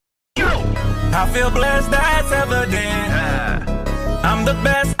I feel blessed, that's evident. I'm the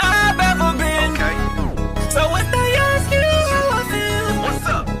best I've ever been. So if they ask you how I feel, what's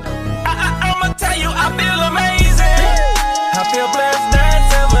up? I'ma tell you I feel amazing. I feel blessed,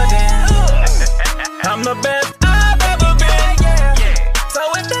 that's evident. I'm the best I've ever been. So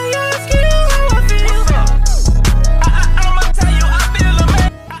if they ask you how I feel, what's up? I'ma tell you I feel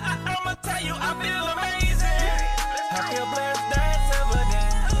amazing. I'ma tell you I feel amazing. I feel blessed, that's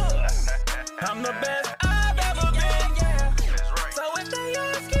evident. I'm the best I've ever been. So if they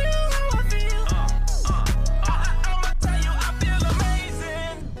ask you how I feel, I'ma tell you I feel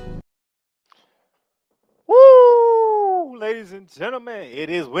amazing. Woo! Ladies and gentlemen, it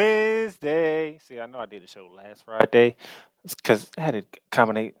is Wednesday. See, I know I did a show last Friday because I had to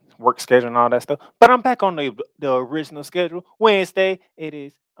accommodate work schedule and all that stuff. But I'm back on the original schedule. Wednesday, it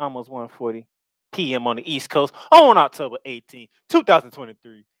is almost 1:40 p.m. on the East Coast on October 18th,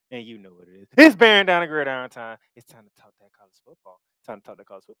 2023. And you know what it is. It's bearing down the gridiron time. It's time to talk that college football. Time to talk that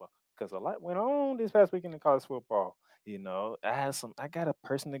college football. Because a lot went on this past weekend in college football. You know, I got a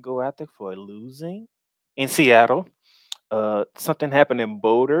person to go after for losing in Seattle. Something happened in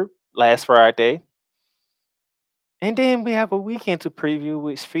Boulder last Friday. And then we have a weekend to preview,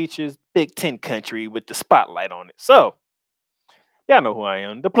 which features Big Ten country with the spotlight on it. So, y'all know who I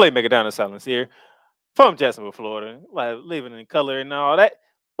am, the playmaker down in silence here from Jacksonville, Florida, like living in color and all that.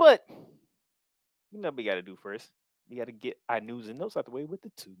 But you know what we got to do first? We got to get our news and notes out the way with the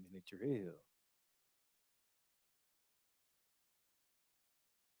 2-minute drill.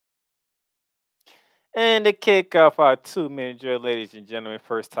 And to kick off our 2-minute drill, ladies and gentlemen,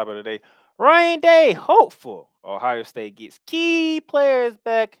 first topic of the day. Rain Day, hopeful. Ohio State gets key players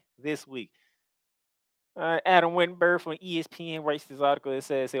back this week. Adam Wittenberg from ESPN writes this article. It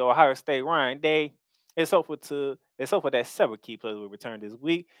says, Ohio State Ryan Day it's hopeful that several key players will return this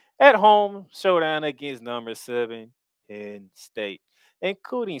week at home showdown against number 7 Penn State,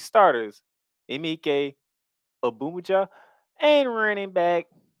 including starters Emike Abuja and running back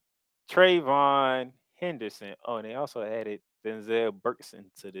Trayvon Henderson. Oh, and they also added Denzel Burks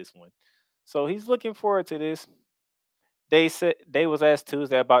into this one. So he's looking forward to this. They was asked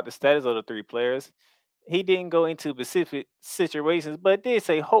Tuesday about the status of the 3 players. He didn't go into specific situations, but did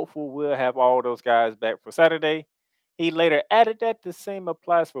say hopeful we'll have all those guys back for Saturday. He later added that the same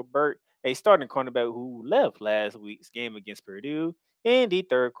applies for Burt, a starting cornerback who left last week's game against Purdue in the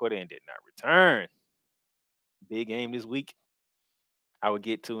third quarter and did not return. Big game this week. I will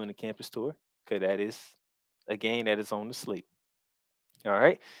get to in the campus tour because that is a game that is on the slate. All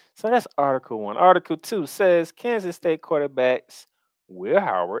right. So that's Article 1. Article 2 says Kansas State quarterbacks Will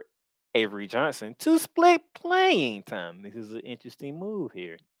Howard, Avery Johnson to split playing time. This is an interesting move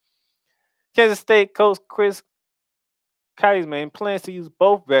here. Kansas State coach Chris Kaiserman plans to use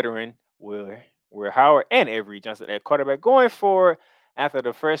both veteran Will Howard and Avery Johnson at quarterback going forward after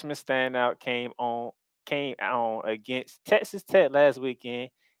the freshman standout came on against Texas Tech last weekend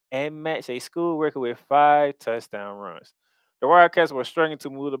and matched a school record with 5 touchdown runs. The Wildcats were struggling to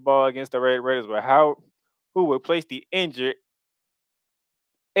move the ball against the Red Raiders with Howard, who replaced the injured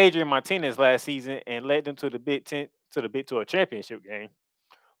Adrian Martinez last season and led them to the Big 12 championship game.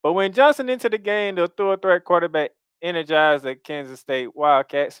 But when Johnson entered the game, the threat quarterback energized the Kansas State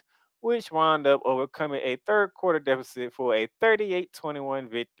Wildcats, which wound up overcoming a third quarter deficit for a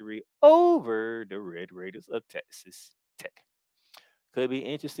 38-21 victory over the Red Raiders of Texas Tech. Could be an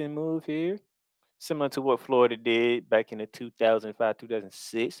interesting move here, similar to what Florida did back in the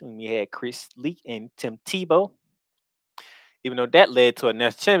 2005-2006 when we had Chris Lee and Tim Tebow. Even though that led to a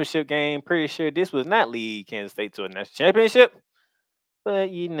national championship game, pretty sure this was not lead Kansas State to a national championship. But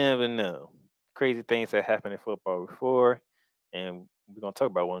you never know. Crazy things that happened in football before. And we're going to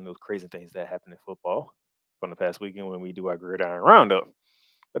talk about one of those crazy things that happened in football from the past weekend when we do our gridiron roundup.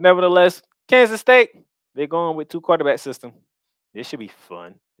 But nevertheless, Kansas State, they're going with 2 quarterback system. This should be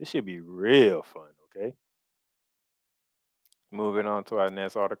fun. This should be real fun, okay? Moving on to our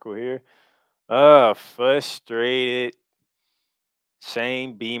next article here. Frustrated.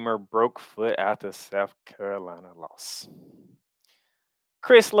 Shane Beamer broke foot after South Carolina loss.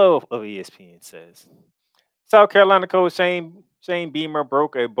 Chris Lowe of ESPN says South Carolina coach Shane Beamer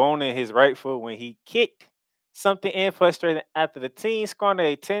broke a bone in his right foot when he kicked something in frustrated after the team squandered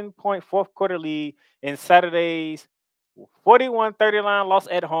a 10-point fourth quarter lead in Saturday's 41-39 loss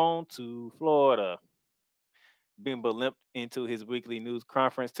at home to Florida. Beamer limped into his weekly news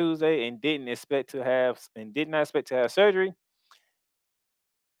conference Tuesday and did not expect to have surgery.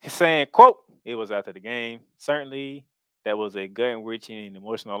 Saying, quote, it was after the game. Certainly, that was a gut-wrenching and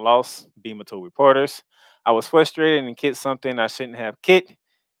emotional loss, Beamer told reporters. I was frustrated and kicked something I shouldn't have kicked.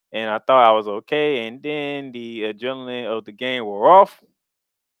 and I thought I was okay. And then the adrenaline of the game wore off.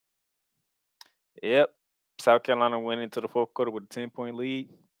 Yep, South Carolina went into the fourth quarter with a 10-point lead,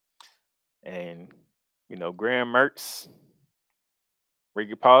 and Graham Mertz,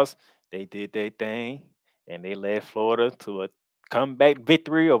 Ricky Paws, they did their thing, and they led Florida to a comeback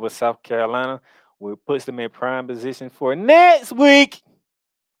victory over South Carolina, which puts them in prime position for next week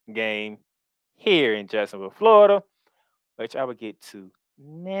game here in Jacksonville, Florida, which I will get to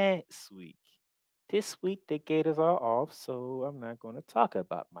next week. This week the Gators are off, so I'm not going to talk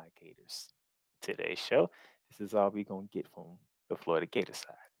about my Gators today's show. This is all we're going to get from the Florida Gator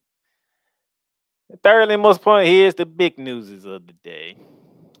side. Thirdly, most important, here's the big news of the day.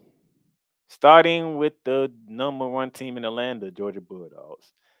 Starting with the number one team in the land, the Georgia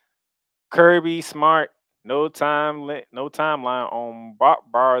Bulldogs. Kirby Smart, no timeline on Brock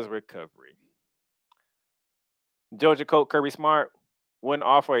Bowers' recovery. Georgia coach Kirby Smart wouldn't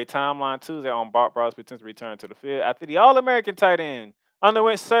offer a timeline Tuesday on Brock Bowers' potential return to the field after the All-American tight end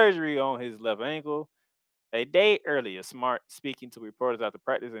underwent surgery on his left ankle. A day earlier, Smart, speaking to reporters after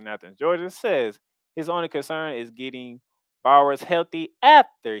practice in Athens, Georgia, says his only concern is getting Bowers healthy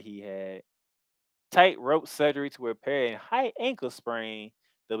after he had tightrope surgery to repair a high ankle sprain.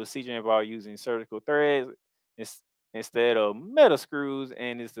 The procedure involved using surgical threads instead of metal screws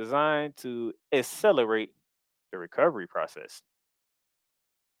and is designed to accelerate the recovery process.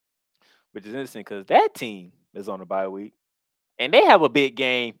 Which is interesting because that team is on a bye week and they have a big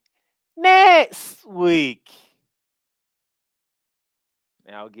game next week.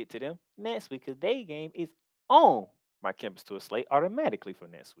 And I'll get to them next week because their game is on my campus to a slate automatically for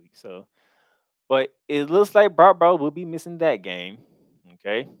next week. So, but it looks like Brock Bowers will be missing that game.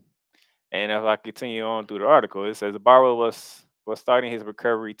 Okay. And if I continue on through the article, it says Barber was starting his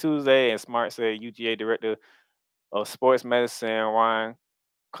recovery Tuesday, and Smart said UGA director of sports medicine Ryan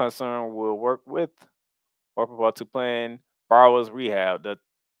Concern will work with Orpal to plan Barber's rehab.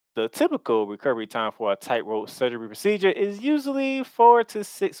 The typical recovery time for a tightrope surgery procedure is usually 4 to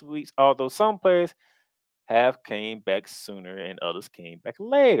 6 weeks, although some players have came back sooner and others came back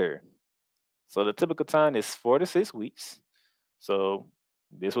later. So the typical time is 4 to 6 weeks. So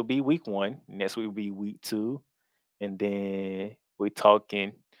this will be week 1. Next week will be week 2. And then we're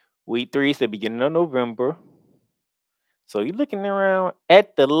talking week 3 is the beginning of November. So you're looking around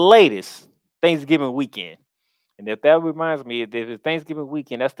at the latest Thanksgiving weekend. And if that reminds me, if it's Thanksgiving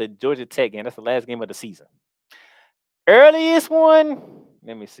weekend, that's the Georgia Tech game. That's the last game of the season. Earliest one,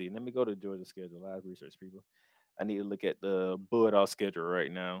 let me see. Let me go to Georgia schedule. Live research, people. I need to look at the Bulldog schedule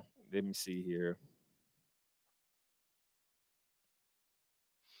right now. Let me see here.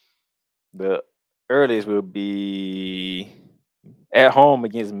 The earliest will be at home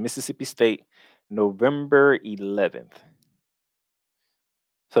against Mississippi State, November 11th.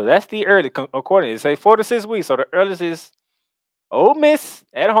 So that's the early, according to say 4 to 6 weeks. So the earliest is Ole Miss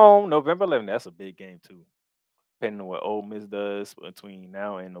at home, November 11th. That's a big game too, depending on what Ole Miss does between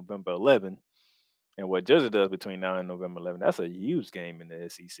now and November 11th, and what Georgia does between now and November 11th. That's a huge game in the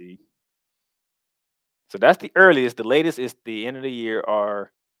SEC. So that's the earliest. The latest is the end of the year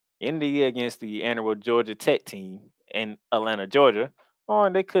or end of the year against the annual Georgia Tech team in Atlanta, Georgia. Or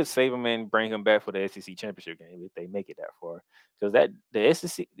they could save him and bring him back for the SEC championship game if they make it that far. Because the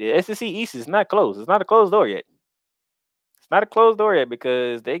SEC East is not closed. It's not a closed door yet. It's not a closed door yet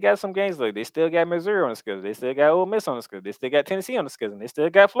because they got some games like they still got Missouri on the schedule. They still got Ole Miss on the schedule. They still got Tennessee on the schedule. They still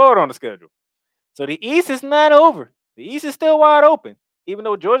got Florida on the schedule. So the East is not over. The East is still wide open. Even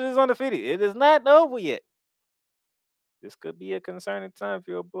though Georgia is undefeated, it is not over yet. This could be a concerning time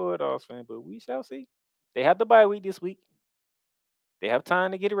for your Bulldogs fan, but we shall see. They have the bye week this week. They have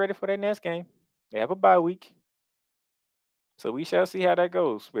time to get ready for their next game. They have a bye week. So we shall see how that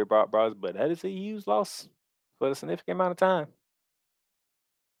goes with Brock Bowers, but that is a huge loss for a significant amount of time.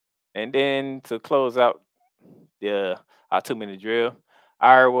 And then to close out our 2-minute drill,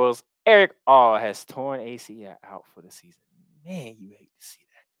 Iowa's Eric All has torn ACL out for the season. Man, you hate to see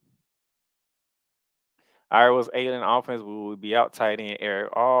that. Iowa's alien offense will be out tight end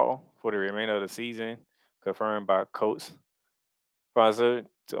Eric All for the remainder of the season, confirmed by Coach Franzer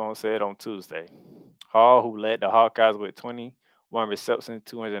said on Tuesday. Hall, who led the Hawkeyes with 21 receptions,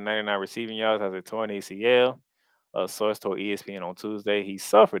 299 receiving yards, has a torn ACL. A source told ESPN on Tuesday he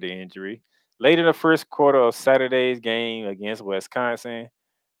suffered the injury late in the first quarter of Saturday's game against Wisconsin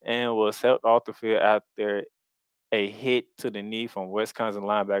and was helped off the field after a hit to the knee from Wisconsin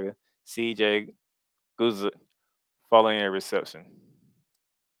linebacker C.J. Guzzo following a reception.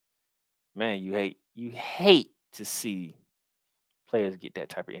 Man, you hate to see players get that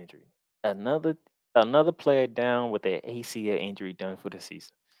type of injury. Another player down with an ACL injury done for the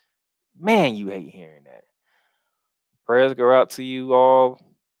season. Man, you hate hearing that. Prayers go out to you all.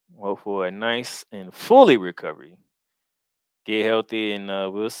 Hope for a nice and fully recovery. Get healthy, and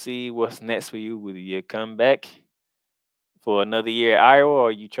we'll see what's next for you. Whether you come back for another year at Iowa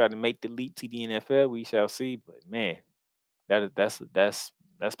or you try to make the leap to the NFL, we shall see. But man, that's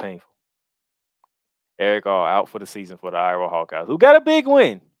painful. Eric All out for the season for the Iowa Hawkeyes, who got a big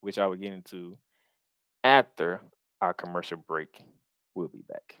win, which I will get into after our commercial break. We'll be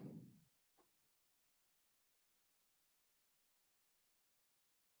back.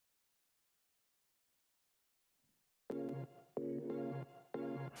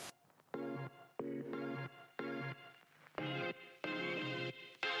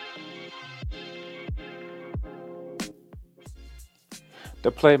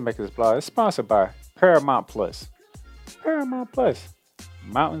 The Playmakers Blog is sponsored by Paramount Plus. Paramount Plus,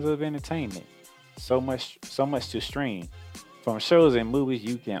 mountains of entertainment. So much to stream. From shows and movies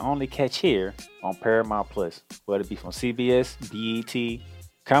you can only catch here on Paramount Plus, whether it be from CBS, BET,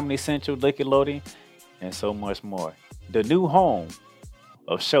 Comedy Central, Nickelodeon, and so much more. The new home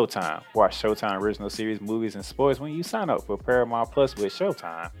of Showtime. Watch Showtime original series, movies, and sports when you sign up for Paramount Plus with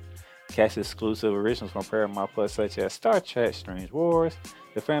Showtime. Catch exclusive originals from Paramount Plus such as Star Trek, Strange Wars,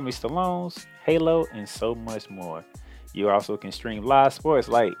 The Family Stallones, Halo, and so much more. You also can stream live sports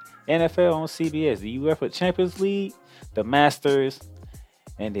like NFL on CBS, the UEFA Champions League, the Masters,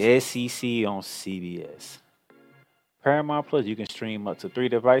 and the SEC on CBS. Paramount Plus, you can stream up to 3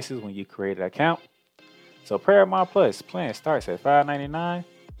 devices when you create an account. So Paramount Plus plan starts at $5.99.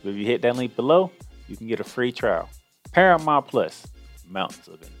 If you hit that link below, you can get a free trial. Paramount Plus, mountains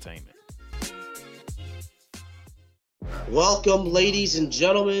of entertainment. Welcome, ladies and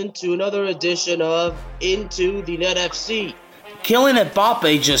gentlemen, to another edition of Into the Net FC. Kylian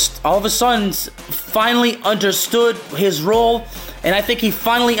Mbappe just all of a sudden finally understood his role, and I think he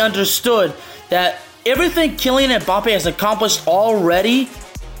finally understood that everything Kylian Mbappe has accomplished already,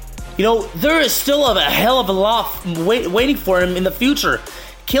 there is still a hell of a lot waiting for him in the future.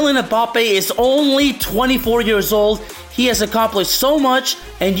 Kylian Mbappe is only 24 years old. He has accomplished so much,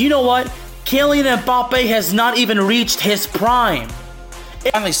 and you know what? Kylian Mbappe has not even reached his prime.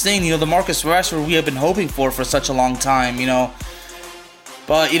 Finally seeing, the Marcus Rashford we have been hoping for such a long time,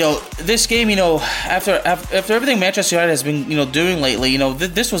 But, this game, after everything Manchester United has been, doing lately,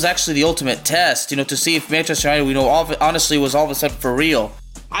 this was actually the ultimate test, to see if Manchester United, honestly was all of a sudden for real.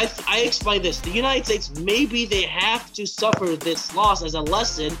 I explained this. The United States, maybe they have to suffer this loss as a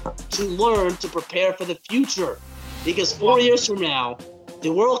lesson to learn to prepare for the future. Because 4 years from now,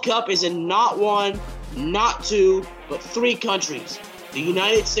 the World Cup is in not 1, not 2, but 3 countries. The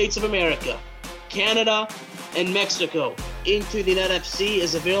United States of America, Canada, and Mexico. Into the Net FC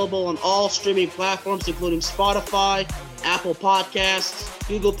is available on all streaming platforms, including Spotify, Apple Podcasts,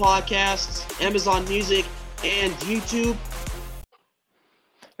 Google Podcasts, Amazon Music, and YouTube.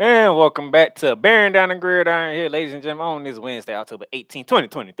 And welcome back to Bearing Down and Gridiron here, ladies and gentlemen, on this Wednesday, October 18,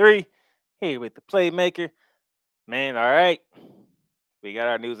 2023. Here with the Playmaker. Man, all right. We got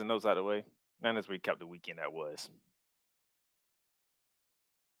our news and notes out of the way. Now let's recap the weekend that was.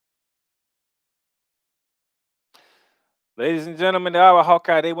 Ladies and gentlemen, the Iowa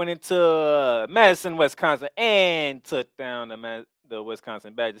Hawkeye, they went into Madison, Wisconsin, and took down the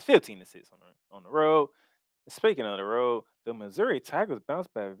Wisconsin Badgers 15-6 on the road. Speaking of the road, the Missouri Tigers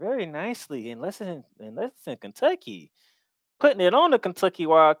bounced back very nicely in Lexington, Kentucky, putting it on the Kentucky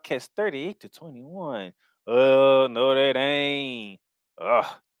Wildcats 38-21. Oh, no, that ain't.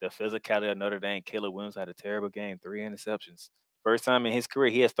 The physicality of Notre Dame. Caleb Williams had a terrible game, 3 interceptions. First time in his career,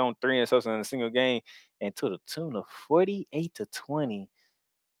 he has thrown 3 interceptions in a single game, and to the tune of 48-20,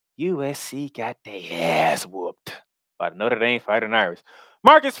 USC got their ass whooped by the Notre Dame Fighting Irish.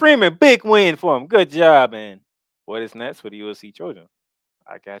 Marcus Freeman, big win for him. Good job, man. What is next for the USC Trojans?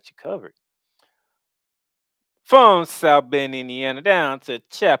 I got you covered. From South Bend, Indiana, down to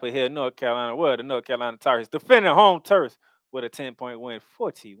Chapel Hill, North Carolina, where the North Carolina Tigers defending home turf with a 10-point win,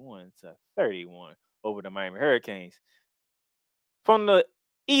 41-31 over the Miami Hurricanes. From the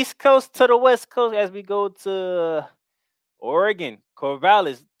East Coast to the West Coast, as we go to Oregon,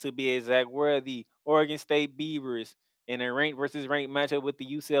 Corvallis to be exact, where the Oregon State Beavers in a ranked versus ranked matchup with the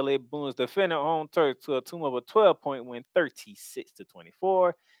UCLA Bruins defending home turf to a tune of a 12-point win,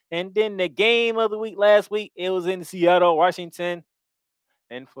 36-24. And then the game of the week last week, it was in Seattle, Washington.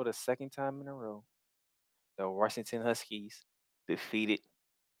 And for the second time in a row, the Washington Huskies defeated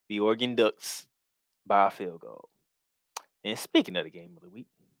the Oregon Ducks by a field goal. And speaking of the game of the week,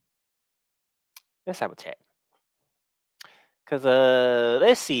 let's have a chat. Because,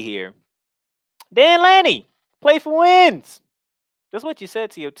 let's see here. Dan Lanning, play for wins. That's what you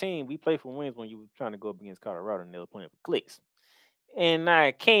said to your team. We play for wins when you were trying to go up against Colorado and they were playing for clicks. And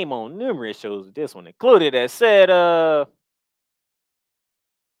I came on numerous shows with this one included that said, I'll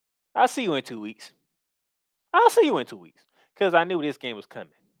see you in 2 weeks. I'll see you in 2 weeks. Because I knew this game was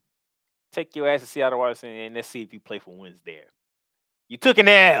coming. Take your ass to Seattle Washington and let's see if you play for wins there. You took an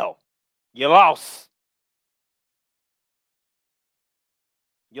L. You lost.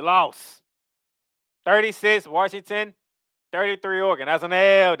 You lost. 36 Washington, 33 Oregon. That's an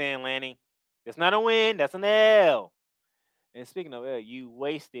L, Dan Lanning. That's not a win. That's an L. And speaking of L, you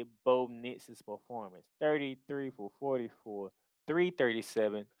wasted Bo Nitz's performance. 33 for 44,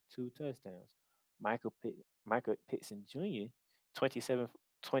 337, 2 touchdowns. Michael Pittson Jr., 27,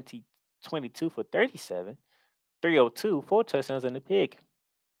 20, 22 for 37, 302, 4 touchdowns and a pick.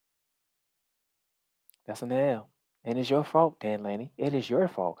 That's an L. And it's your fault, Dan Lanning. It is your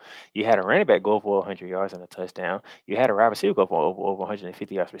fault. You had a running back go for 100 yards and a touchdown. You had a wide receiver go for over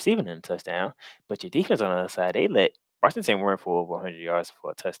 150 yards receiving and a touchdown. But your defense on the other side, they let Washington run for over 100 yards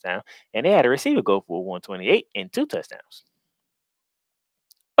for a touchdown. And they had a receiver go for 128 and 2 touchdowns.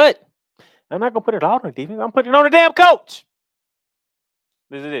 But I'm not going to put it all on the defense. I'm putting it on the damn coach.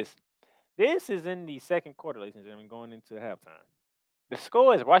 Listen to this. This is in the second quarter, ladies and gentlemen, going into halftime. The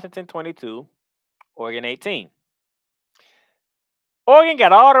score is Washington 22, Oregon 18. Oregon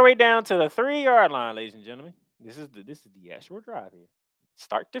got all the way down to the 3-yard line, ladies and gentlemen. This is the actual drive here,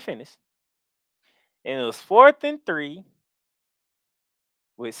 start to finish. And it was 4th and 3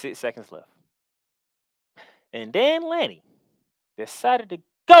 with 6 seconds left. And Dan Lanning decided to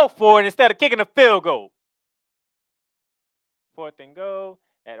go for it instead of kicking a field goal. 4th and goal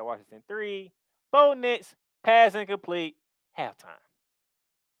at the Washington 3. Bo Nix, pass incomplete, halftime.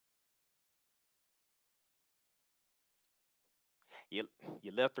 You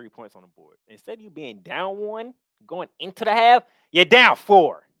left 3 points on the board. Instead of you being down 1 going into the half, you're down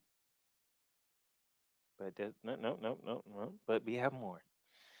 4. But no. But we have more.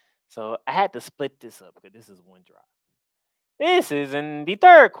 So I had to split this up because this is one drive. This is in the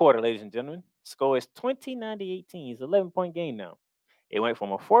third quarter, ladies and gentlemen. Score is 29-18. It's an 11-point game now. It went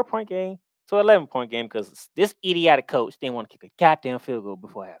from a 4-point game to an 11-point game because this idiotic coach didn't want to kick a goddamn field goal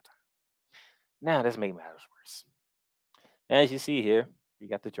before halftime. Now this makes matters worse. As you see here, we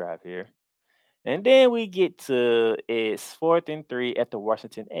got the drive here. And then we get to it's 4th and 3 at the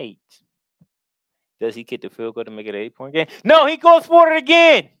Washington 8. Does he kick the field goal to make it an 8-point game? No, he goes for it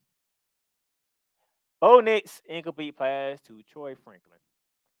again. Bo Nix, incomplete pass to Troy Franklin.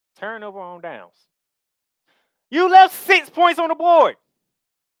 Turnover on downs. You left 6 points on the board.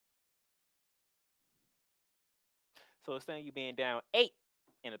 So instead of you being down 8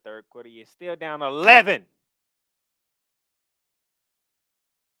 in the third quarter, you're still down 11.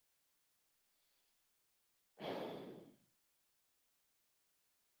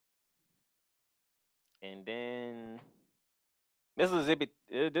 And then this is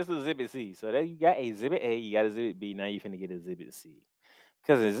exhibit C. So there you got exhibit A, you got exhibit B. Now you're finna get exhibit C.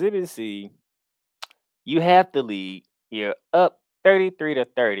 Because exhibit C, you have the lead. You're up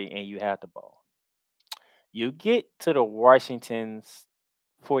 33-30, and you have the ball. You get to the Washington's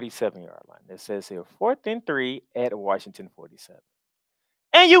 47-yard line. It says here 4th and 3 at Washington 47.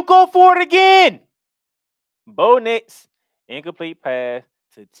 And you go for it again. Bo Nix, incomplete pass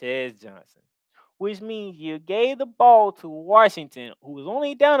to Ted Johnson, which means you gave the ball to Washington, who was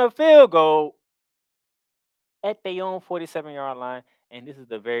only down a field goal at their own 47-yard line. And this is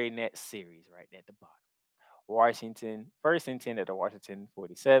the very next series right at the bottom. Washington, 1st and 10 at the Washington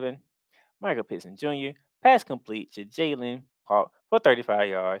 47. Michael Pittson Jr. Pass complete to Jalen Park for 35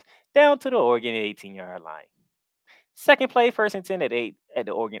 yards down to the Oregon 18-yard line. Second play, 1st and 10 at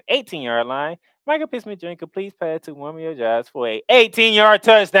the Oregon 18-yard line. Michael Pittman Jr. completes pass to Romeo Giles for a 18-yard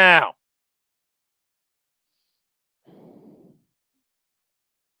touchdown.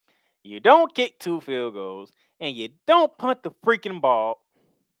 You don't kick 2 field goals, and you don't punt the freaking ball.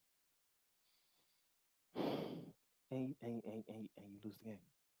 And you lose the game.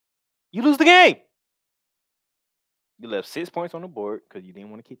 You lose the game. You left 6 points on the board because you didn't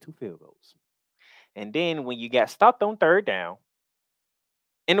want to kick 2 field goals. And then when you got stopped on 3rd down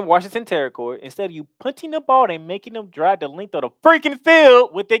in the Washington territory, instead of you punting the ball and making them drive the length of the freaking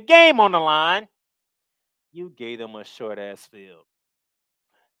field with the game on the line, you gave them a short-ass field.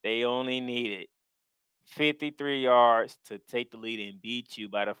 They only needed 53 yards to take the lead and beat you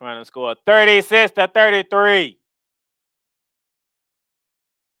by the final score of 36-33.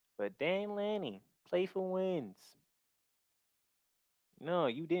 But Dan Lanning, play for wins. No,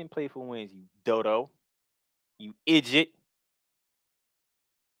 you didn't play for wins, you dodo. You idiot.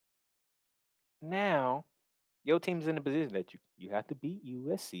 Now, Your team's in the position that you have to beat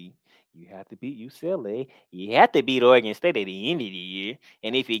USC, you have to beat UCLA, you have to beat Oregon State at the end of the year.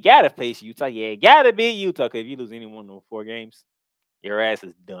 And if you gotta face Utah, you gotta beat Utah. Because if you lose any one of those 4 games, your ass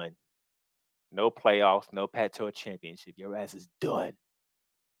is done. No playoffs, no Pac-12 championship. Your ass is done.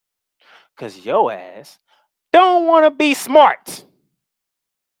 Because your ass don't want to be smart.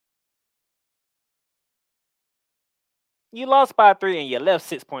 You lost by 3 and you left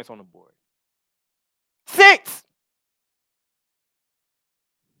 6 points on the board. 6!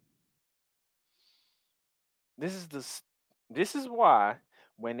 This is why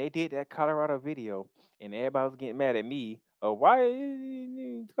when they did that Colorado video and everybody was getting mad at me, why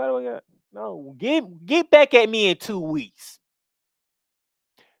no, get back at me in 2 weeks.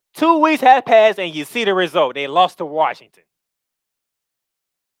 2 weeks have passed and you see the result. They lost to Washington.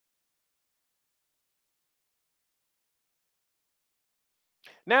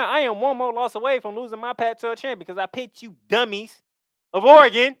 Now I am one more loss away from losing my Pac-12 champ because I picked you dummies of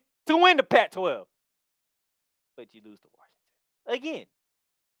Oregon to win the Pac-12. But you lose to Washington. Again,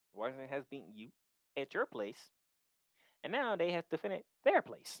 Washington has beaten you at your place, and now they have to finish their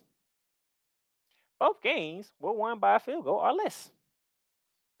place. Both games were won by a field goal or less.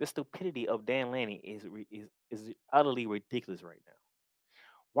 The stupidity of Dan Lanning is utterly ridiculous right now.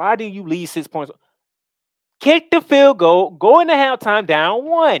 Why do you leave 6 points? Kick the field goal, go into halftime down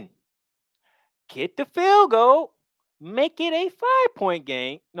 1. Kick the field goal, make it a 5-point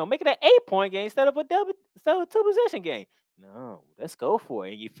game. No, make it an 8-point game instead of a 2-possession game. No, let's go for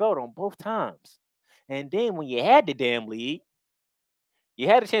it. And you failed on both times. And then when you had the damn lead, you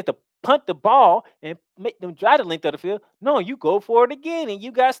had a chance to punt the ball and make them drive the length of the field. No, you go for it again and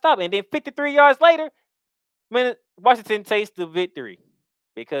you got stopped. And then 53 yards later, Washington takes the victory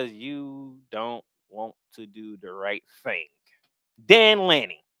because you don't want to do the right thing. Dan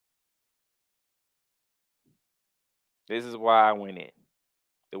Lanning. This is why I went in.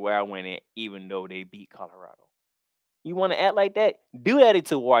 The way I went in, even though they beat Colorado. You want to act like that? Do that in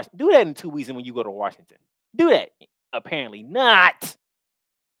 2 Washington. Do that in 2 weeks when you go to Washington. Do that. Apparently not.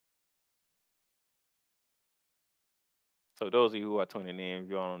 So those of you who are tuning in, if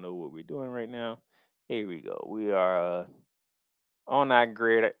you all don't know what we're doing right now, here we go. We are on our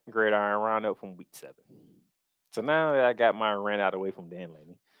gridiron roundup from week 7. So now that I got my rant out of the way from Dan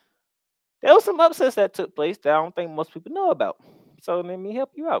Lanning, there was some upsets that took place that I don't think most people know about. So let me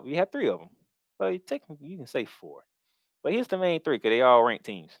help you out. We have 3 of them. So technically you can say 4. But here's the main 3 because they all ranked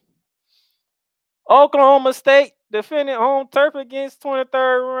teams. Oklahoma State defended home turf against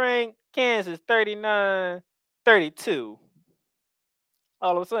 23rd ranked Kansas 39-32.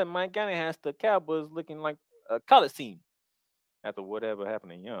 All of a sudden, Mike Gannon has the Cowboys looking like a college team after whatever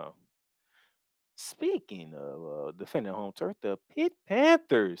happened in Young. Speaking of defending home turf, the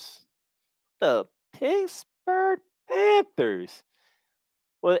Pittsburgh Panthers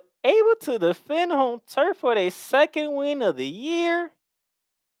were able to defend home turf for their 2nd win of the year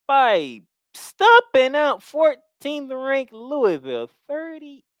by stomping out 14th ranked Louisville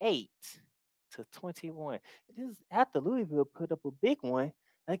 38-21. This is after Louisville put up a big one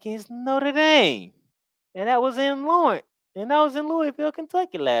against Notre Dame. And that was in Lawrence. And that was in Louisville,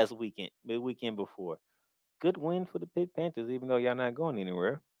 Kentucky the weekend before. Good win for the Pitt Panthers, even though y'all not going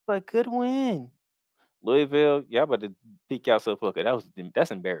anywhere. But good win. Louisville, y'all about to pick yourself up.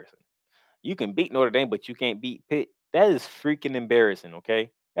 That's embarrassing. You can beat Notre Dame, but you can't beat Pitt. That is freaking embarrassing,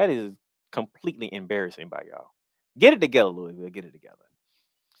 okay? That is completely embarrassing by y'all. Get it together, Louisville. Get it together.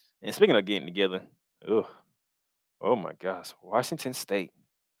 And speaking of getting together, oh my gosh, Washington State.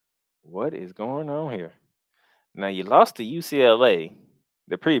 What is going on here? Now, you lost to UCLA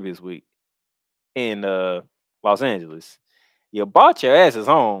the previous week in Los Angeles. You bought your asses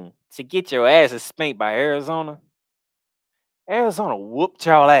home to get your asses spanked by Arizona. Arizona whooped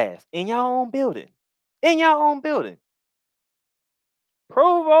y'all ass in your own building.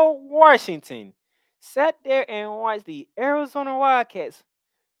 Provo, Washington sat there and watched the Arizona Wildcats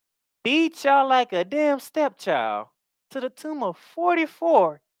beat y'all like a damn stepchild to the tune of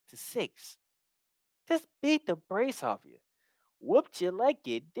 44-6. Just beat the brace off you. Whooped you like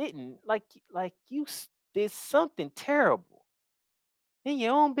you didn't, like you did something terrible in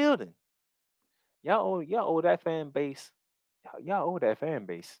your own building. Y'all owe that fan base. Y'all owe that fan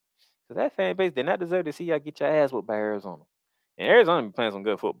base. Because that fan base did not deserve to see y'all get your ass whooped by Arizona. And Arizona be playing some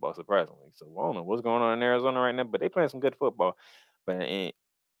good football, surprisingly. So I don't know what's going on in Arizona right now, but they playing some good football. But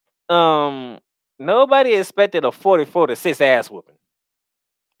nobody expected a 44-6 ass whooping.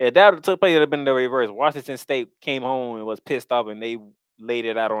 If that would have took place, it would have been the reverse. Washington State came home and was pissed off, and they laid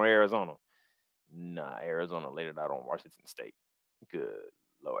it out on Arizona. Nah, Arizona laid it out on Washington State. Good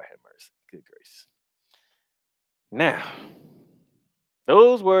Lord have mercy. Good grace. Now,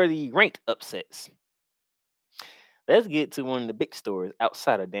 those were the ranked upsets. Let's get to one of the big stories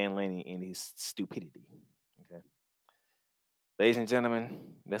outside of Dan Lanning and his stupidity. Okay. Ladies and gentlemen,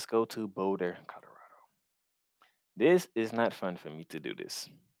 let's go to Boulder, Colorado. This is not fun for me to do this.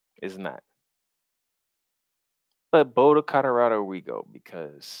 It's not. But Boulder, Colorado, we go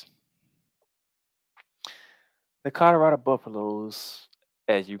because the Colorado Buffaloes,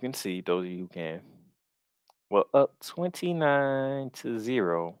 as you can see, those of you who can, were up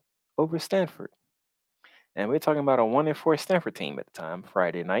 29-0 over Stanford. And we're talking about a 1-4 Stanford team at the time,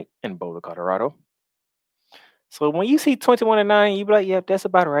 Friday night in Boulder, Colorado. So when you see 21-9, you be like, yep, that's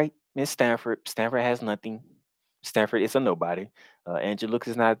about right. It's Stanford. Stanford has nothing. Stanford is a nobody. Andrew Luck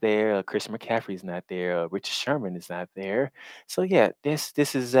is not there. Christian McCaffrey is not there. Richard Sherman is not there. So yeah, this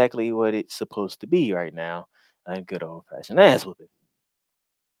is exactly what it's supposed to be right now. A good old fashioned ass whooping.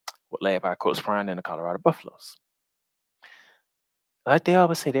 What led by Coach Prime and the Colorado Buffaloes. Like they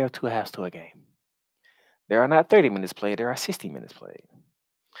always say, there are 2 halves to a game. There are not 30 minutes played. There are 60 minutes played.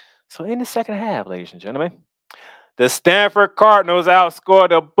 So in the second half, ladies and gentlemen, the Stanford Cardinals outscored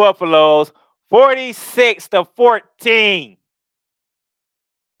the Buffaloes 46-14,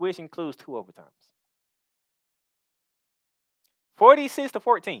 which includes 2 overtimes.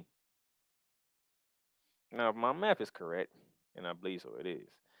 46-14. Now, if my math is correct, and I believe so it is.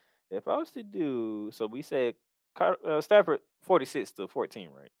 If I was to do, so we said Stanford 46-14,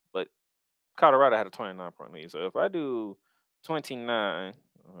 right? But Colorado had a 29-point lead. So if I do 29,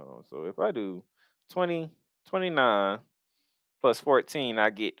 so if I do 29 plus 14, I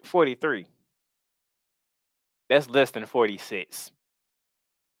get 43. That's less than 46.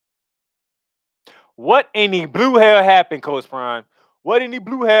 What in the blue hell happened, Coach Prime? What in the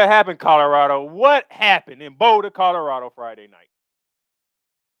blue hell happened, Colorado? What happened in Boulder, Colorado, Friday night?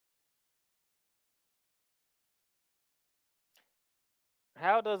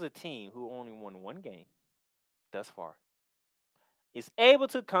 How does a team who only won 1 game thus far is able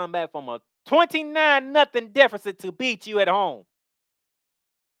to come back from a 29-0 deficit to beat you at home?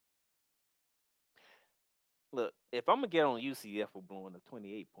 Look, if I'm gonna get on UCF for blowing a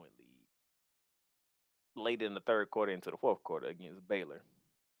 28-point lead late in the third quarter into the fourth quarter against Baylor,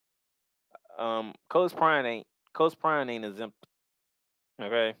 Coach Prime ain't exempt.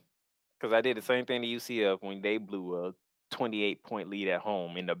 Okay, because I did the same thing to UCF when they blew a 28-point lead at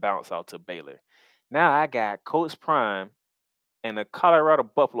home in the bounce out to Baylor. Now I got Coach Prime and the Colorado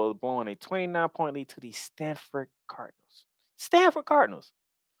Buffaloes blowing a 29-point lead to the Stanford Cardinals. Stanford Cardinals.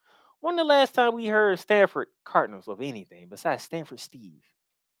 When the last time we heard Stanford Cardinals of anything besides Stanford Steve?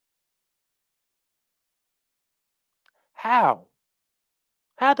 How?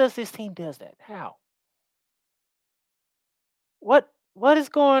 How does this team does that? How? What is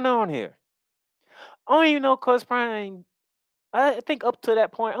going on here? I don't even know Coach Prime. I think up to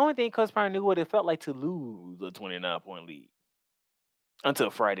that point, I don't think Coach Prime knew what it felt like to lose a 29-point lead until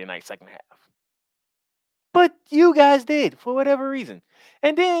Friday night second half. But you guys did for whatever reason.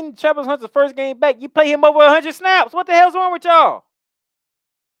 And then Travis Hunter's first game back, you play him over 100 snaps. What the hell's wrong with y'all?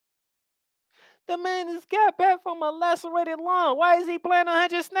 The man just got back from a lacerated lung. Why is he playing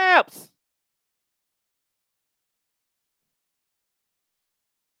 100 snaps?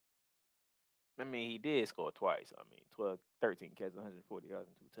 I mean, he did score twice. I mean, 13 catches, 140 yards,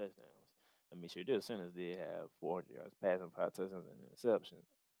 and 2 touchdowns. I mean, sure, Shedeur Sanders did have 400 yards passing, 5 touchdowns, and an interception.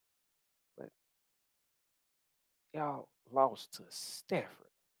 But y'all lost to Stanford.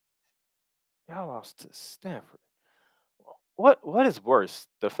 Y'all lost to Stanford. What is worse,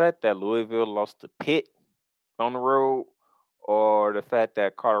 the fact that Louisville lost to Pitt on the road, or the fact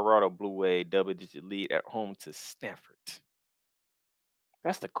that Colorado blew a double-digit lead at home to Stanford?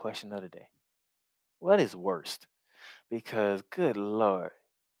 That's the question of the day. What is worst? Because, good Lord,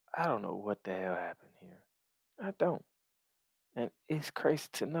 I don't know what the hell happened here. I don't. And it's crazy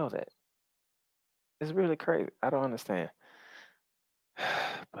to know that. It's really crazy. I don't understand.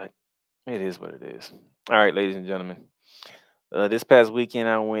 But it is what it is. All right, ladies and gentlemen. This past weekend,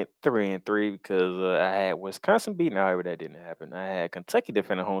 I went 3-3 because I had Wisconsin beating. However, that didn't happen. I had Kentucky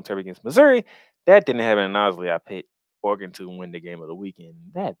defending home turf against Missouri. That didn't happen. And honestly, I picked Oregon to win the game of the weekend.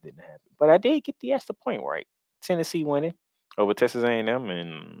 That didn't happen. But I did get the extra point right. Tennessee winning over Texas A&M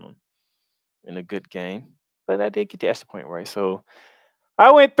in a good game. But I did get the extra point right. So I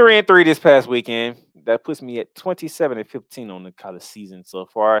went 3-3 this past weekend. That puts me at 27-15 on the college season so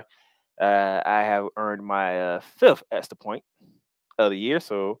far. I have earned my 5th extra point of the year.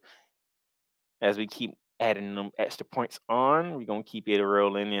 So as we keep adding them extra points on, we're going to keep it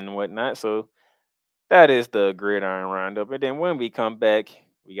rolling and whatnot. So that is the gridiron roundup. And then when we come back,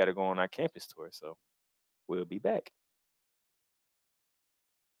 we got to go on our campus tour. So We'll be back.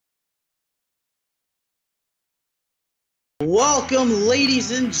 Welcome,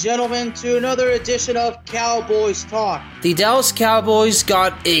 ladies and gentlemen, to another edition of Cowboys Talk. The Dallas Cowboys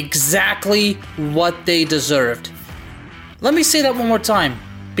got exactly what they deserved. Let me say that one more time,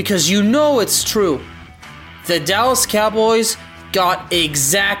 because you know it's true. The Dallas Cowboys got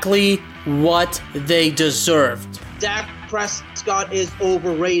exactly what they deserved. Dak Prescott is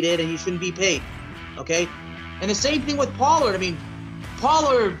overrated and he shouldn't be paid. Okay? And the same thing with Pollard. I mean,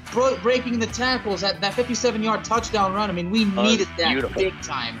 Pollard breaking the tackles at that 57-yard touchdown run. I mean, we needed that big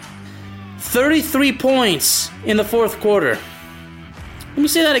time. 33 points in the fourth quarter. Let me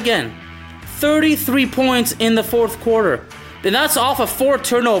say that again. 33 points in the fourth quarter. And that's off of 4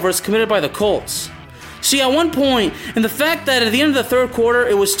 turnovers committed by the Colts. See, at one point, and the fact that at the end of the third quarter,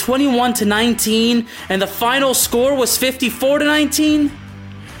 it was 21-19, and the final score was 54-19.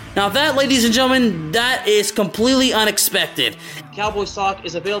 Now that, ladies and gentlemen, that is completely unexpected. Cowboys Talk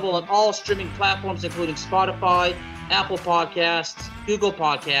is available on all streaming platforms, including Spotify, Apple Podcasts, Google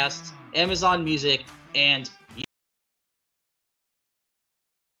Podcasts, Amazon Music, and YouTube.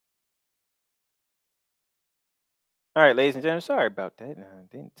 All right, ladies and gentlemen, sorry about that. I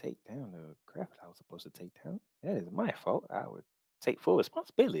didn't take down the graphic I was supposed to take down. That is my fault. I would take full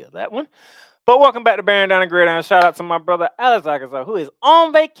responsibility of that one. But welcome back to Bearing Down the Gridiron. Shout out to my brother Alex Arkansas, who is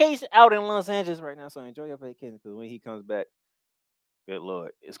on vacation out in Los Angeles right now. So enjoy your vacation, because when he comes back, good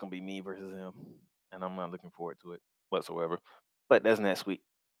Lord, it's going to be me versus him. And I'm not looking forward to it whatsoever. But that's next week.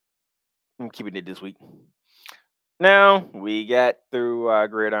 I'm keeping it this week. Now, we got through our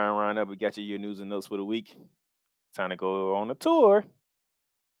Gridiron Roundup. We got your news and notes for the week. Time to go on a tour.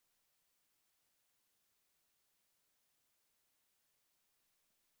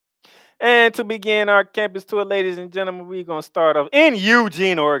 And to begin our campus tour, ladies and gentlemen, we're going to start off in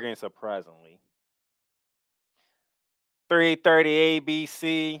Eugene, Oregon, surprisingly. 3:30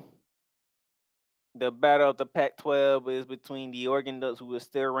 ABC. The battle of the Pac-12 is between the Oregon Ducks, who is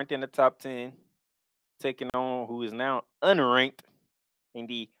still ranked in the top 10, taking on who is now unranked in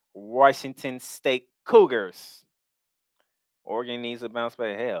the Washington State Cougars. Oregon needs to bounce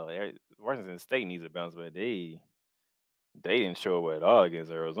back. Hell, Washington State needs to bounce back. They didn't show up at all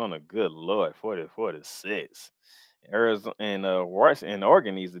against Arizona. Good Lord, 40-46. Arizona and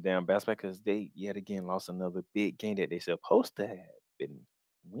Oregon needs to damn bounce back, because they yet again lost another big game that they're supposed to have been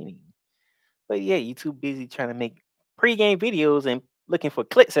winning. But yeah, you too busy trying to make pregame videos and looking for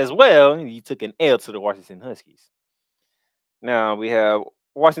clicks as well. You took an L to the Washington Huskies. Now we have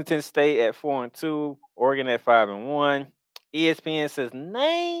Washington State at 4-2, Oregon at 5-1. ESPN says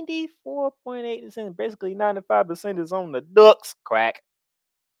 94.8%, basically 95% is on the Ducks, crack,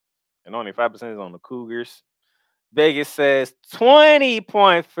 and only 5% is on the Cougars. Vegas says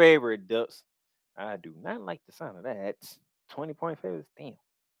 20-point favorite Ducks. I do not like the sound of that. 20-point favorites, damn.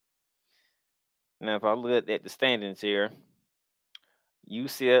 Now, if I look at the standings here,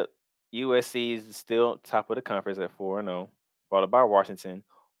 USC is still top of the conference at 4-0, followed by Washington.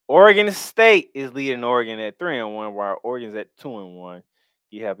 Oregon State is leading Oregon at 3-1, while Oregon's at 2-1.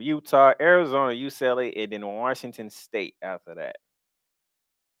 You have Utah, Arizona, UCLA, and then Washington State after that.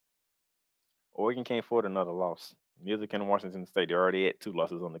 Oregon can't afford another loss. Neither can Washington State. They're already at 2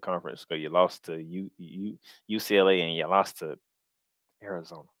 losses on the conference. So you lost to UCLA and you lost to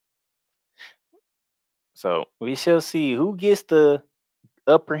Arizona. So we shall see who gets the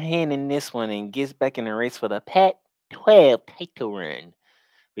upper hand in this one and gets back in the race for the Pac-12 title run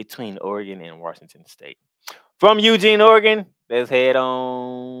between Oregon and Washington State. From Eugene, Oregon, let's head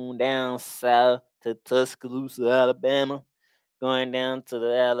on down south to Tuscaloosa, Alabama. Going down to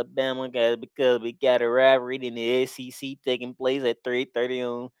the Alabama guys, because we got a rivalry in the SEC taking place at 3:30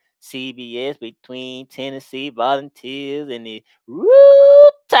 on CBS between Tennessee Volunteers and the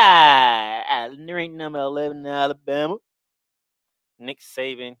Root Tide. Ranked number 11 in Alabama. Nick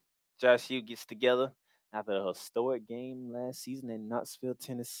Saban, Josh Hughes gets together after a historic game last season in Knoxville,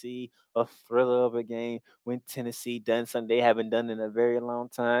 Tennessee. A thriller of a game when Tennessee done something they haven't done in a very long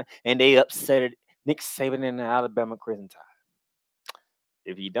time, and they upset Nick Saban and the Alabama Crimson Tide.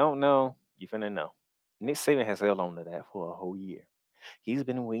 If you don't know, you're finna know. Nick Saban has held on to that for a whole year. He's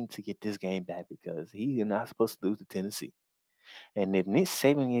been waiting to get this game back because he's not supposed to lose to Tennessee. And if Nick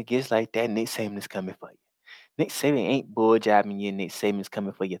Saban gets like that, Nick Saban is coming for you. Nick Saban ain't bull jobbing you. Nick Saban is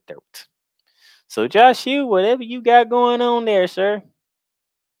coming for your throat. So Josh Hughes, whatever you got going on there, sir,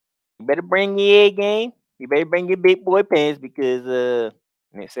 you better bring your A game. You better bring your big boy pants, because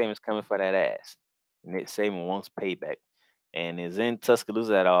Nick Saban's coming for that ass. Nick Saban wants payback. And is in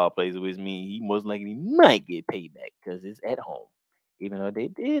Tuscaloosa at all places, which means he most likely might get payback because it's at home, even though they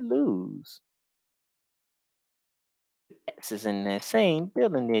did lose. Texas in that same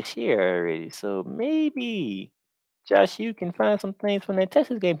building this year already. So maybe Josh, you can find some things from that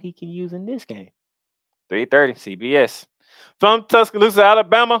Texas game he can use in this game. 3:30 CBS. From Tuscaloosa,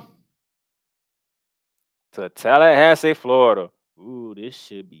 Alabama to Tallahassee, Florida. Ooh, this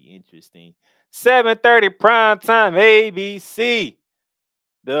should be interesting. 7:30 prime time ABC.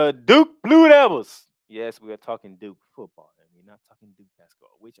 The Duke Blue Devils. Yes, we are talking Duke football. And we're not talking Duke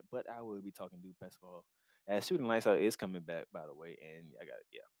basketball, but I will be talking Duke basketball. As Shooting Lights Out is coming back, by the way, and I got it.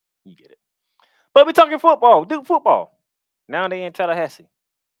 Yeah, you get it. But we're talking football, Duke football. Now they in Tallahassee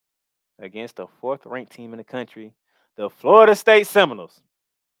against the fourth ranked team in the country, the Florida State Seminoles.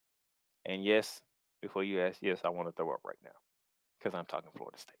 And yes, before you ask, yes, I want to throw up right now because I'm talking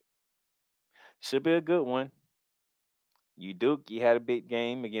Florida State. Should be a good one. You Duke, you had a big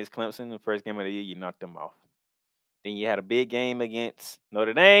game against Clemson the first game of the year. You knocked them off. Then you had a big game against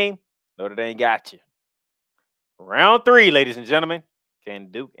Notre Dame. Notre Dame got you. Round 3, ladies and gentlemen. Can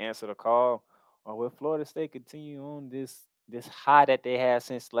Duke answer the call, or will Florida State continue on this high that they had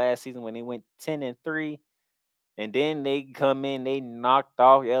since last season when they went 10-3? And then they come in, they knocked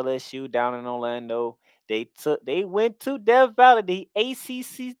off LSU down in Orlando. They went to Death Valley, the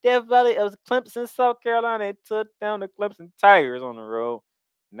ACC Death Valley of Clemson, South Carolina, and took down the Clemson Tigers on the road.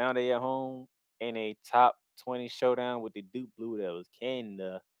 Now they at home in a top 20 showdown with the Duke Blue Devils. Can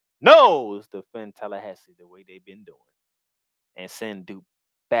the Noles defend Tallahassee the way they've been doing and send Duke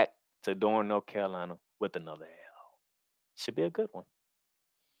back to Durham, North Carolina with another L? Should be a good one.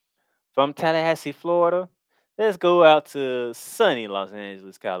 From Tallahassee, Florida, let's go out to sunny Los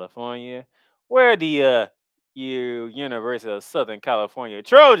Angeles, California, where the University of Southern California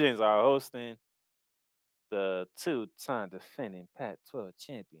Trojans are hosting the two-time defending Pac-12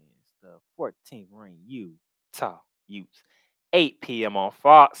 champions, the 14th ranked Utah Utes. 8 p.m. on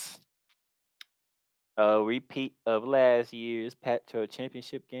Fox. A repeat of last year's Pac-12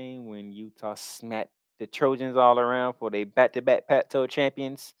 championship game when Utah smacked the Trojans all around for their back-to-back Pac-12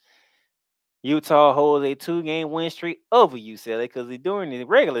 champions. Utah holds a 2-game win streak over UCLA because during the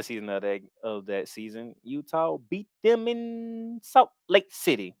regular season of that season, Utah beat them in Salt Lake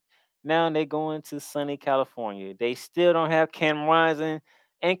City. Now they're going to sunny California. They still don't have Cam Rising,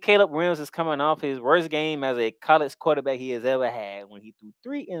 and Caleb Williams is coming off his worst game as a college quarterback he has ever had when he threw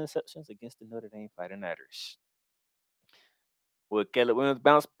 3 interceptions against the Notre Dame Fighting Irish. Will Caleb Williams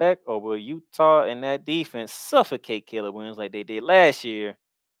bounce back, or will Utah and that defense suffocate Caleb Williams like they did last year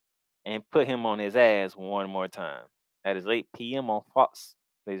and put him on his ass one more time? That is 8 p.m. on Fox,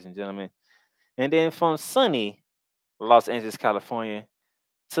 ladies and gentlemen. And then from sunny Los Angeles, California,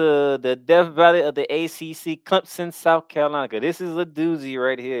 to the Death Valley of the ACC, Clemson, South Carolina. This is a doozy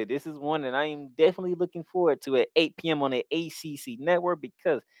right here. This is one that I am definitely looking forward to at 8 p.m. on the ACC network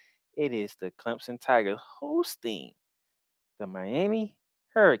because it is the Clemson Tigers hosting the Miami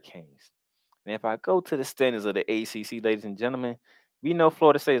Hurricanes. And if I go to the standings of the ACC, ladies and gentlemen, we know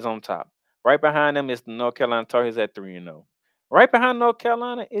Florida State is on top. Right behind them is the North Carolina Tar Heels at 3-0. Right behind North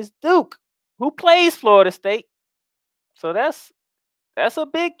Carolina is Duke, who plays Florida State. So that's a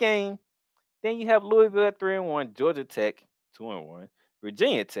big game. Then you have Louisville at 3-1, Georgia Tech 2-1,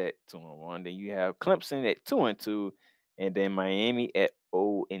 Virginia Tech 2-1. Then you have Clemson at 2-2, and then Miami at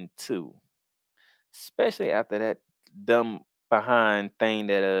 0-2. Especially after that dumb behind thing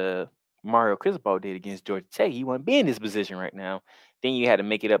that Mario Cristobal did against Georgia Tech. He wouldn't be in this position right now. Then you had to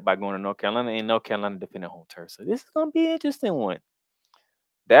make it up by going to North Carolina, and North Carolina defending home turf. So this is gonna be an interesting one.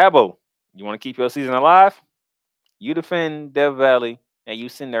 Dabo, you want to keep your season alive? You defend Death Valley, and you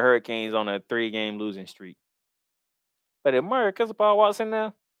send the Hurricanes on a 3-game losing streak. But if Mario Cristobal walks in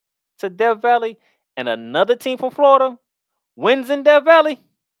there to Death Valley and another team from Florida wins in Death Valley,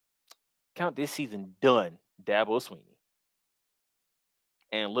 count this season done, Dabo Sweeney,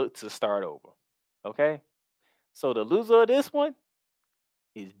 and look to start over. Okay? So the loser of this one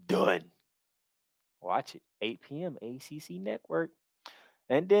is done. Watch it. 8 p.m. ACC Network.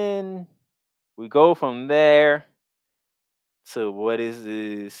 And then we go from there to what is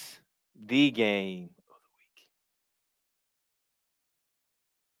this? The game of the week.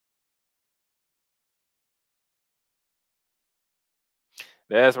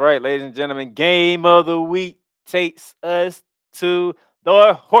 That's right, ladies and gentlemen. Game of the week takes us to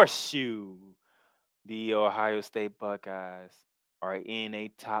the horseshoe. The Ohio State Buckeyes are in a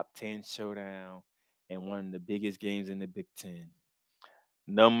top 10 showdown and one of the biggest games in the Big Ten.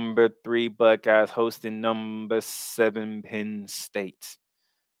 Number 3 Buckeyes hosting number 7 Penn State.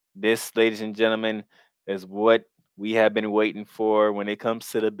 This, ladies and gentlemen, is what we have been waiting for when it comes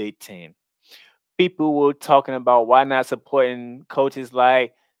to the Big Ten. People were talking about why not supporting coaches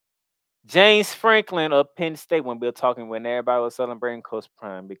like James Franklin of Penn State when we were talking when everybody was celebrating Coach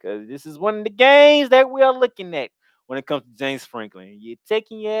Prime because this is one of the games that we are looking at when it comes to James Franklin. You're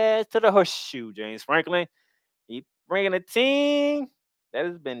taking your ass to the horseshoe, James Franklin. You bringing a team that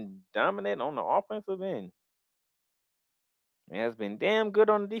has been dominant on the offensive end. It has been damn good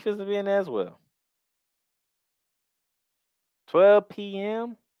on the defensive end as well. 12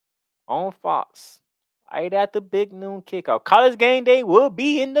 p.m. on Fox. Right after big noon kickoff. College game day will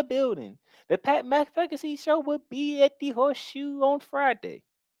be in the building. The Pat McAfee show will be at the Horseshoe on Friday.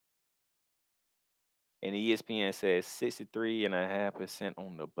 And ESPN says 63.5%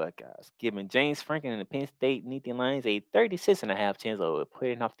 on the Buckeyes, giving James Franklin and the Penn State Nittany Lions a 36.5 chance of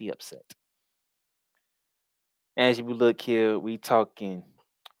putting off the upset. As you look here, we talking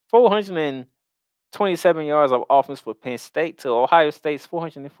 427 yards of offense for Penn State to Ohio State's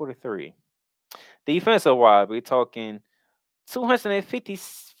 443. Defensive wise, we're talking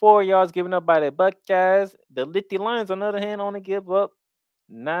 254 yards given up by the Buckeyes. The Nittany Lions, on the other hand, only give up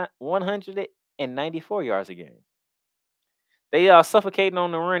 194 yards a game. They are suffocating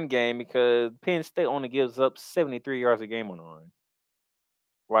on the run game because Penn State only gives up 73 yards a game on the run,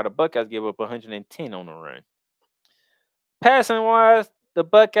 while the Buckeyes give up 110 on the run. Passing wise, the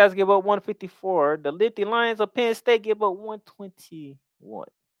Buckeyes give up 154. The Nittany Lions of Penn State give up 121.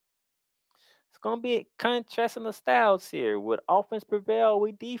 It's going to be a contrast in the styles here. Would offense prevail?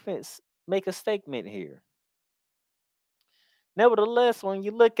 Will defense make a statement here? Nevertheless, when you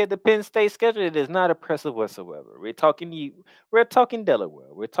look at the Penn State schedule, it is not impressive whatsoever. We're talking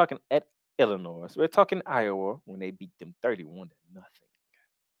Delaware. We're talking at Illinois. We're talking Iowa when they beat them 31-0.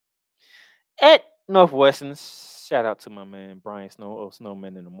 At Northwestern, shout out to my man Brian Snow of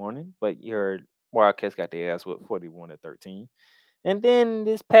Snowman in the morning. But your Wildcats got their ass with 41-13. And then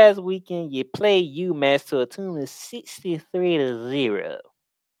this past weekend, you play UMass to a tune of 63-0.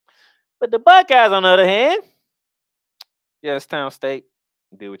 But the Buckeyes, on the other hand, Youngstown State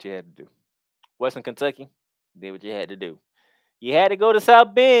did what you had to do. Western Kentucky did what you had to do. You had to go to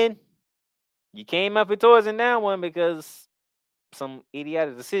South Bend. You came up victorious in that one because some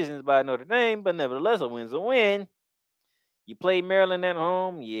idiotic decisions by Notre Dame, but nevertheless, a win's a win. You played Maryland at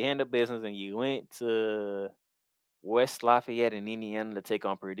home. You handled business, and you went to West Lafayette in Indiana to take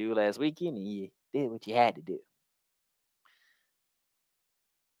on Purdue last weekend, and you did what you had to do.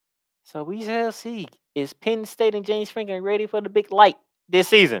 So we shall see. Is Penn State and James Franklin ready for the big light this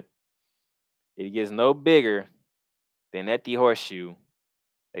season? It gets no bigger than at the Horseshoe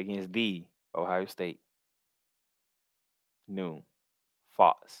against the Ohio State. Noon.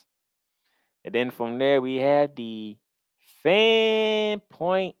 Fox. And then from there, we had the fan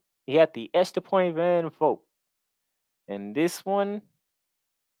point. We had the extra point van vote. And this one,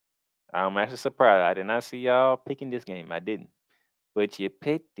 I'm actually surprised. I did not see y'all picking this game. I didn't. But you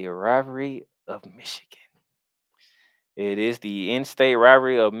picked the rivalry of Michigan. It is the in-state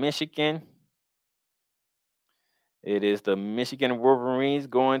rivalry of Michigan. It is the Michigan Wolverines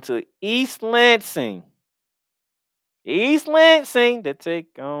going to East Lansing. East Lansing to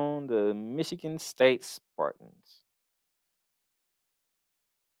take on the Michigan State Spartans.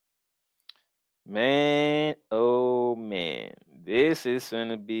 Man, oh man. This is going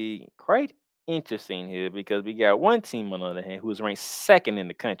to be quite interesting here because we got one team on the other hand who's ranked second in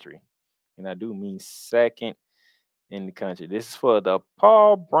the country. And I do mean second in the country. This is for the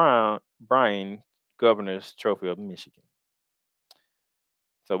Paul Bryan Governor's Trophy of Michigan.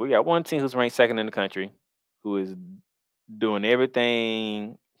 So we got one team who's ranked second in the country who is doing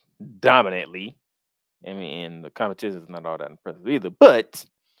everything dominantly. I mean, the competition is not all that impressive either, but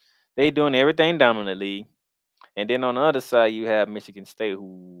they doing everything dominantly. And then on the other side, you have Michigan State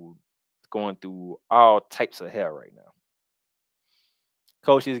who's going through all types of hell right now.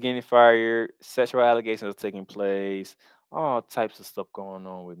 Coaches getting fired, sexual allegations are taking place, all types of stuff going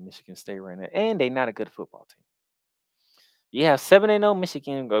on with Michigan State right now. And they're not a good football team. You have 7-0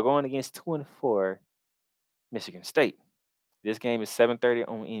 Michigan going against 2-4 Michigan State. This game is 7:30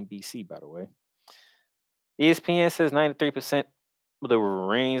 on NBC, by the way. ESPN says 93% of the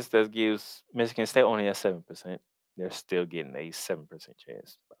Wolverines. That gives Michigan State only a 7%. They're still getting a 7%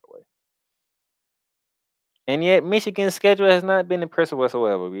 chance, by the way. And yet, Michigan's schedule has not been impressive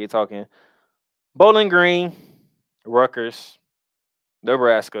whatsoever. We're talking Bowling Green, Rutgers,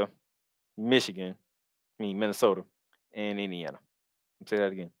 Nebraska, Minnesota, and Indiana. I'll say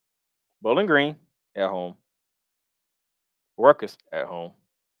that again. Bowling Green at home, Rutgers at home,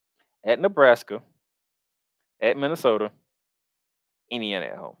 at Nebraska, at Minnesota, Indiana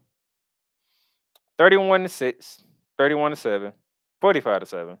at home. 31-6, 31-7,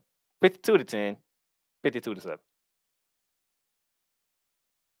 45-7, 52-10, 52-7.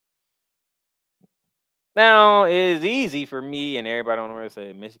 Now it's easy for me and everybody on the road to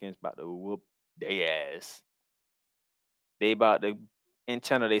say Michigan's about to whoop their ass. They about to in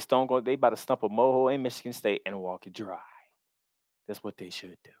China they stone go they about to stump a moho in Michigan State and walk it dry. That's what they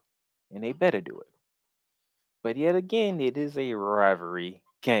should do, and they better do it. But yet again, it is a rivalry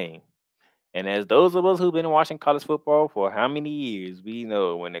game. And as those of us who've been watching college football for how many years, we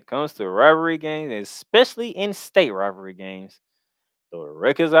know when it comes to rivalry games, especially in state rivalry games, throw the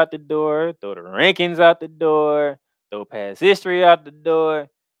records out the door, throw the rankings out the door, throw past history out the door.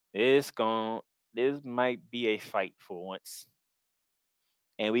 It's gon' this might be a fight for once.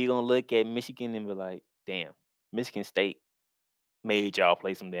 And we gonna look at Michigan and be like, damn, Michigan State made y'all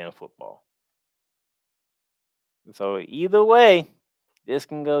play some damn football. So either way, this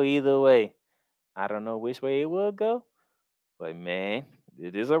can go either way. I don't know which way it will go, but man,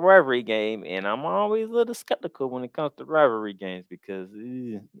 it is a rivalry game, and I'm always a little skeptical when it comes to rivalry games because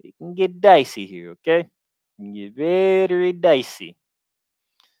it can get dicey here. Okay, it can get very dicey.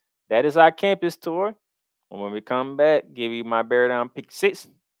 That is our campus tour. And when we come back, give you my bear down pick six,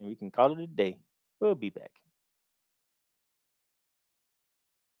 and we can call it a day. We'll be back.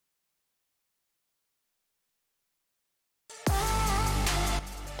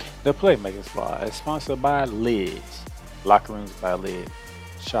 The Playmakers Bar is sponsored by Lids, Locker Rooms by Lids.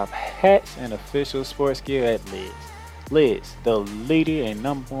 Shop hats and official sports gear at Lids. Lids, the leader and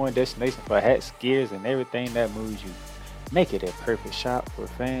number one destination for hats, gears, and everything that moves you. Make it a perfect shop for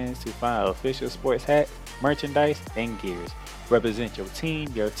fans to find official sports hats, merchandise, and gears. Represent your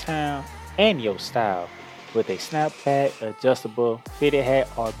team, your town, and your style with a snapback, adjustable, fitted hat,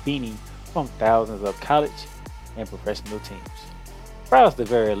 or beanie from thousands of college and professional teams. Browse the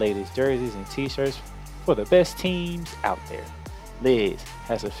very latest jerseys and t-shirts for the best teams out there. Lids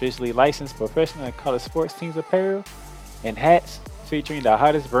has officially licensed professional and college sports teams apparel and hats featuring the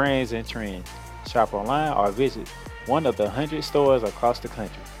hottest brands and trends. Shop online or visit one of the 100 stores across the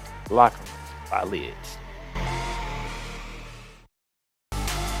country. Locker Rooms by Lids.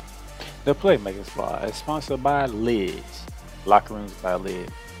 The Playmakers Bar is sponsored by Lids. Locker Rooms by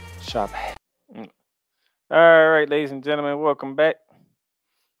Lids. Shop. All right, ladies and gentlemen, welcome back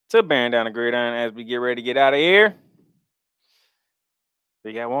to Bearing Down the Gridiron as we get ready to get out of here.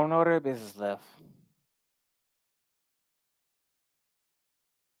 We got one order of business left.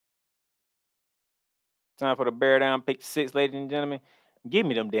 Time for the Bear Down pick six, ladies and gentlemen. Give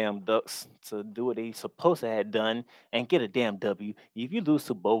me them damn Ducks to do what they supposed to have done and get a damn W. If you lose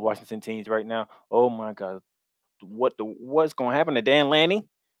to both Washington teams right now, oh my God, what's gonna happen to Dan Lanning?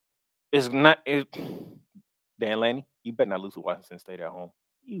 Is not is Dan Lanning. You better not lose to Washington State at home.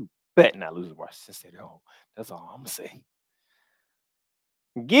 You better not lose to Washington State at home. That's all I'm gonna say.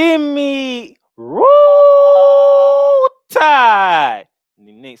 Give me Roll Tide. And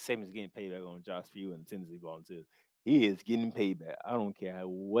the Nick Saban's getting paid back on Josh Few and the Tennessee Volunteers. He is getting paid back. I don't care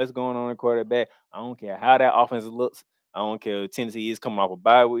what's going on in quarterback. I don't care how that offense looks. I don't care if Tennessee is coming off a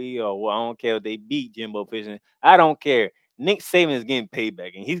bye week or I don't care if they beat Jimbo Fisher. I don't care. Nick Saban is getting paid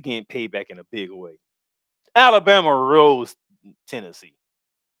back, and he's getting paid back in a big way. Alabama rolls Tennessee.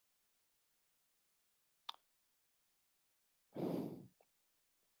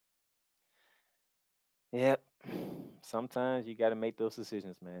 Yep. Sometimes you got to make those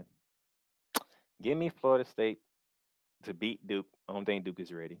decisions, man. Give me Florida State to beat Duke. I don't think Duke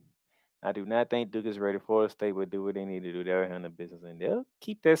is ready. I do not think Duke is ready. Florida State will do what they need to do. They'll handle business, and they'll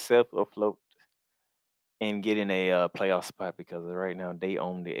keep their self afloat and get in a playoff spot because right now they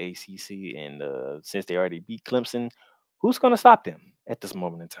own the ACC, and since they already beat Clemson, who's going to stop them at this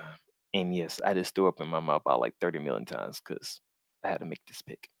moment in time? And yes, I just threw up in my mouth about like 30 million times because I had to make this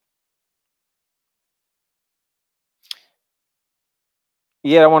pick.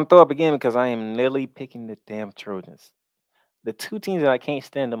 Yeah, I want to throw up again because I am nearly picking the damn Trojans. The two teams that I can't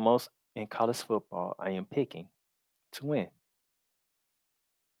stand the most in college football, I am picking to win.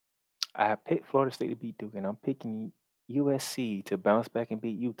 I have picked Florida State to beat Duke, and I'm picking USC to bounce back and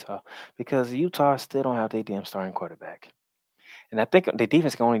beat Utah because Utah still don't have their damn starting quarterback. And I think the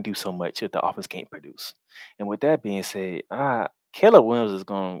defense can only do so much if the offense can't produce. And with that being said, Caleb Williams is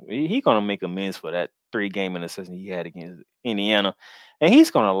gonna make amends for that 3-game interception he had against Indiana, and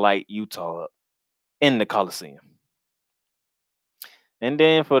he's gonna light Utah up in the Coliseum. And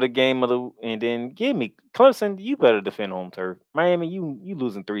then for the game of the and then give me Clemson, you better defend home turf. Miami, you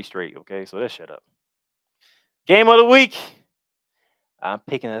losing 3 straight, okay? So let's shut up. Game of the week. I'm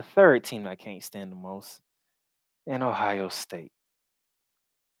picking a third team I can't stand the most. In Ohio State.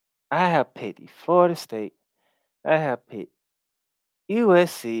 I have picked Florida State. I have picked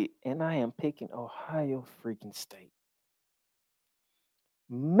USC, and I am picking Ohio freaking State.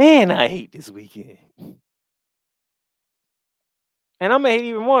 Man, I hate this weekend. And I'm going to hate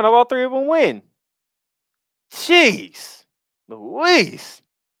even more if all three of them win. Jeez. Louise.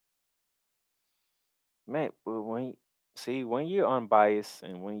 Man, but when you're unbiased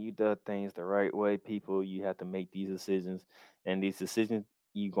and when you do things the right way, people, you have to make these decisions. And these decisions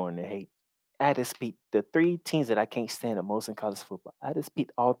you're going to hate. I just picked the three teams that I can't stand the most in college football. I just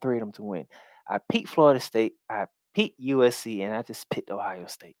picked all three of them to win. I picked Florida State, I picked USC, and I just picked Ohio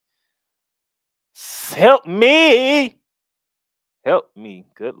State. Help me. Help me.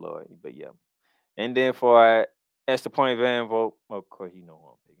 Good Lord. But yeah. And then for extra point van vote, of course, you know who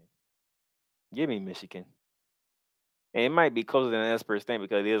I'm picking. Give me Michigan. And it might be closer than an expert thing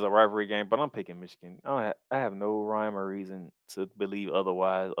because it is a rivalry game, but I'm picking Michigan. I have no rhyme or reason to believe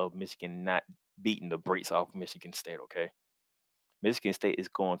otherwise of Michigan not beating the brakes off Michigan State, okay? Michigan State is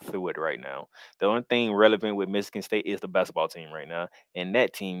going through it right now. The only thing relevant with Michigan State is the basketball team right now. And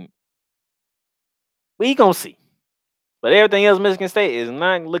that team, we going to see. But everything else, Michigan State is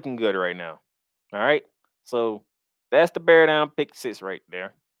not looking good right now. All right? So that's the bear down pick 6 right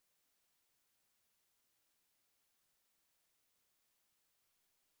there.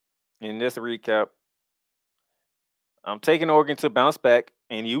 And just to recap, I'm taking Oregon to bounce back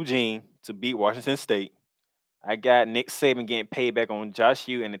and Eugene to beat Washington State. I got Nick Saban getting payback on Josh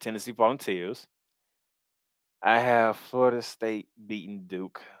Hughes and the Tennessee Volunteers. I have Florida State beating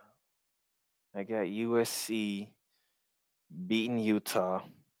Duke. I got USC beating Utah.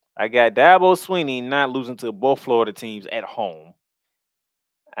 I got Dabo Swinney not losing to both Florida teams at home.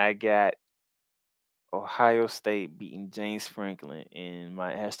 I got Ohio State beating James Franklin. And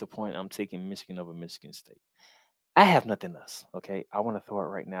my extra point, I'm taking Michigan over Michigan State. I have nothing else, okay? I want to throw it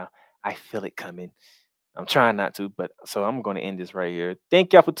right now. I feel it coming. I'm trying not to, but so I'm going to end this right here.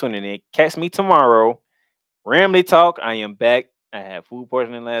 Thank y'all for tuning in. Catch me tomorrow. Ramley Talk, I am back. I had food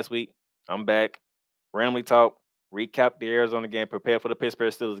poisoning last week. I'm back. Ramley Talk, recap the Arizona game, prepare for the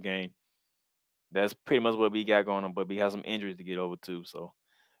Pittsburgh Steelers game. That's pretty much what we got going on, but we have some injuries to get over too. So,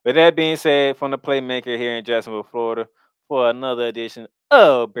 with that being said, from the Playmaker here in Jacksonville, Florida, for another edition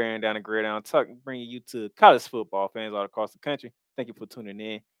of Bearing Down the Gridiron Talk, bringing you to college football fans all across the country. Thank you for tuning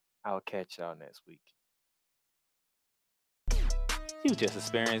in. I'll catch y'all next week. You just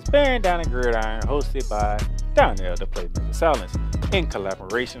experienced Bearing Down the Gridiron, hosted by Donnell, the Playmaker Silence, in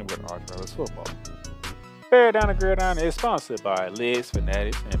collaboration with Arthur's Football. Bear Down the Gridiron is sponsored by Lids,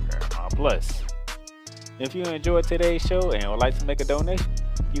 Fanatics, and Paramount Plus. If you enjoyed today's show and would like to make a donation,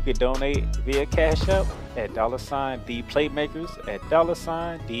 you can donate via Cash App at $The Playmakers at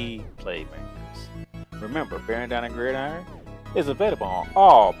 $The Playmakers. Remember, Bearing Down the Gridiron is available on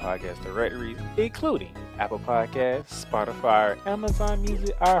all podcast directories, including Apple Podcasts, Spotify, Amazon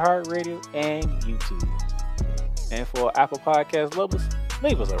Music, iHeartRadio, and YouTube. And for Apple Podcast lovers,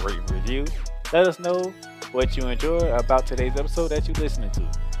 leave us a rating review. Let us know what you enjoyed about today's episode that you're listening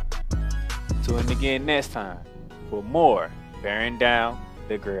to. Tune in again next time for more Bearing Down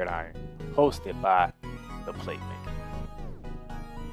the Gridiron, hosted by the Playmaker.